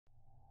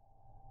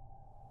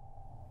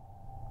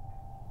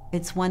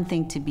It's one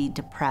thing to be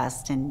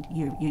depressed and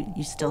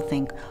you still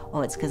think,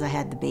 oh, it's because I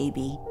had the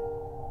baby.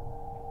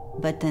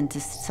 But then to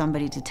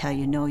somebody to tell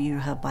you, no, you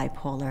have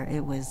bipolar,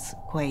 it was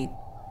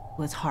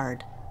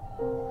hard.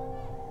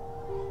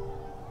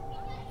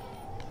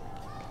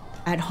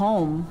 At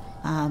home,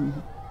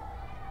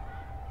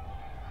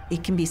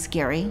 it can be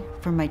scary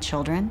for my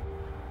children.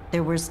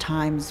 There was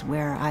times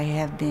where I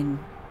have been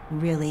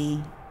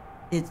really,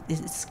 it's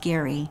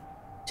scary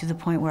to the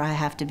point where I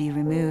have to be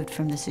removed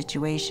from the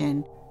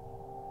situation.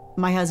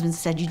 My husband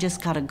said, you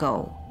just gotta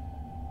go.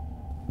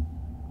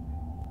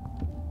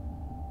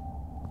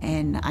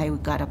 And I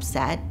got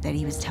upset that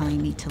he was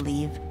telling me to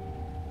leave.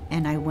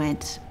 And I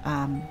went,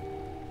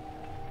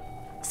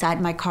 sat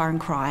in my car and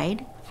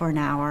cried for an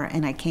hour,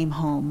 and I came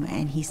home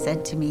and he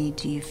said to me,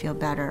 do you feel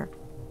better?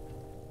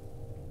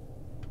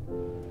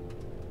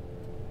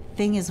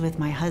 Thing is with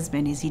my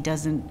husband is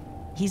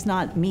he's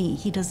not me.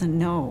 He doesn't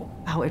know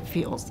how it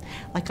feels.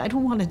 Like, I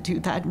don't want to do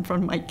that in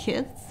front of my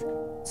kids.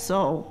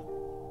 So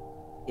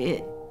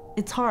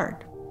it's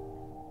hard.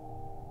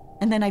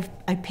 And then I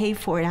pay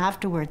for it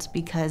afterwards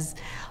because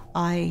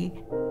that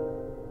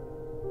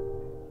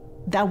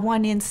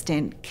one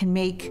instant can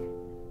make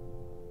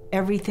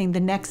everything the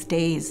next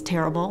day is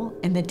terrible,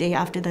 and the day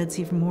after that's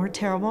even more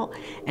terrible,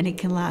 and it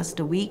can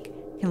last a week,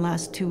 it can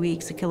last 2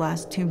 weeks, it can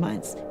last 2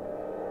 months.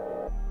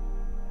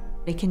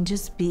 It can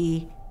just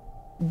be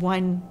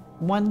one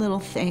little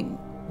thing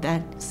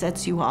that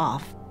sets you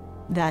off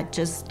that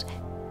just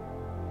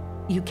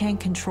you can't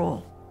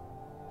control,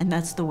 and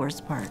that's the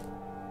worst part.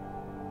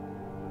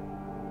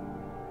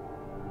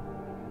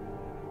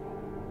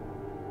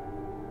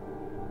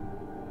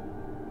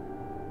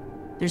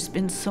 There's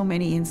been so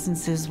many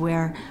instances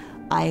where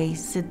I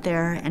sit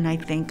there and I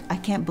think, I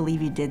can't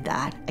believe you did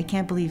that. I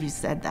can't believe you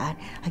said that.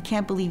 I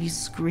can't believe you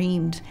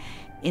screamed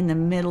in the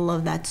middle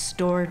of that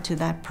store to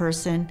that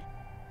person.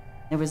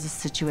 There was a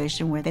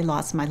situation where they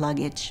lost my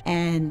luggage,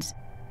 and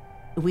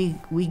we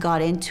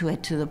got into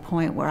it to the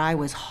point where I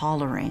was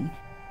hollering.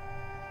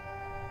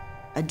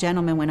 A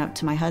gentleman went up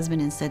to my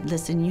husband and said,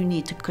 listen, you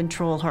need to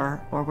control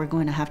her or we're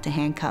going to have to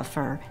handcuff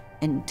her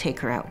and take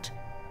her out.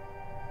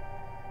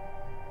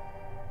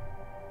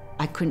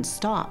 I couldn't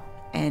stop,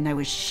 and I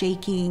was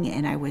shaking,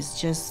 and I was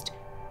just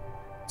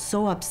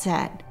so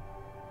upset.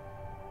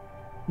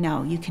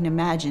 Now, you can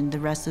imagine the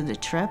rest of the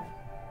trip.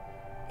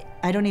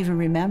 I don't even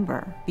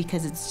remember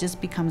because it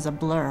just becomes a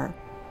blur.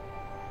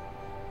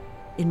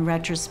 In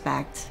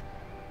retrospect,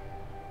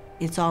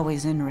 it's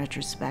always in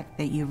retrospect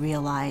that you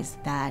realize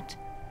that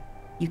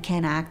you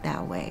can't act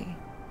that way,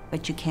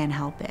 but you can't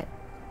help it.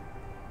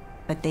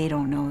 But they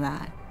don't know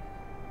that.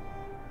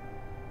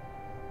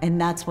 And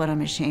that's what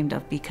I'm ashamed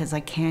of because I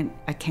can't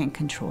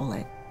control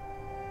it.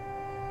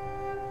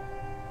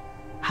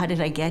 How did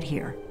I get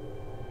here?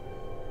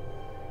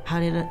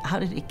 How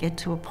did it get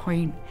to a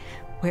point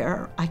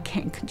where I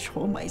can't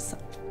control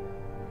myself?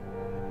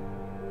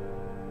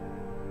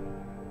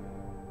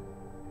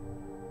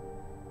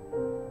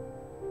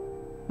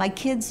 My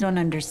kids don't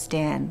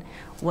understand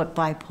what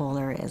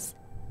bipolar is.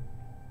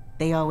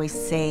 They always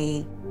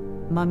say,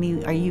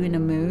 Mommy, are you in a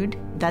mood?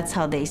 That's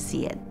how they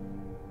see it.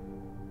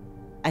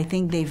 I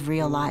think they've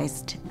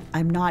realized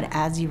I'm not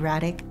as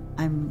erratic.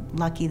 I'm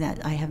lucky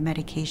that I have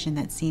medication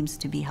that seems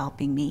to be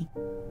helping me.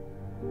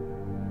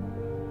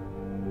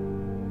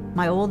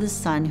 My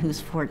oldest son,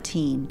 who's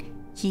 14,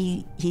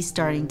 he's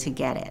starting to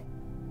get it.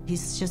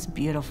 He's just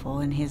beautiful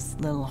in his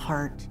little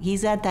heart.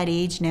 He's at that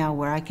age now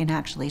where I can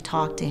actually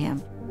talk to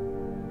him.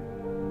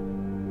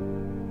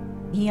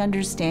 He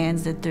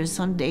understands that there's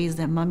some days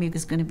that Mommy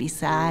is going to be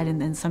sad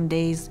and then some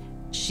days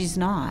she's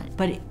not.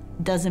 But it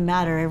doesn't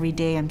matter, every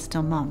day I'm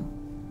still Mom.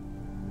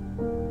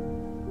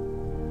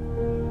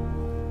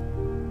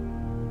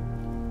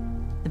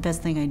 The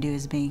best thing I do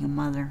is being a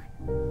mother.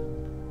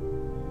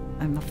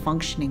 I'm a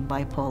functioning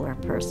bipolar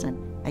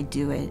person. I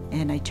do it,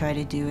 and I try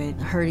to do it,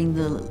 hurting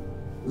the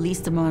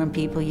least amount of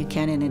people you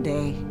can in a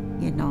day,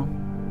 you know,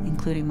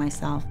 including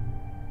myself.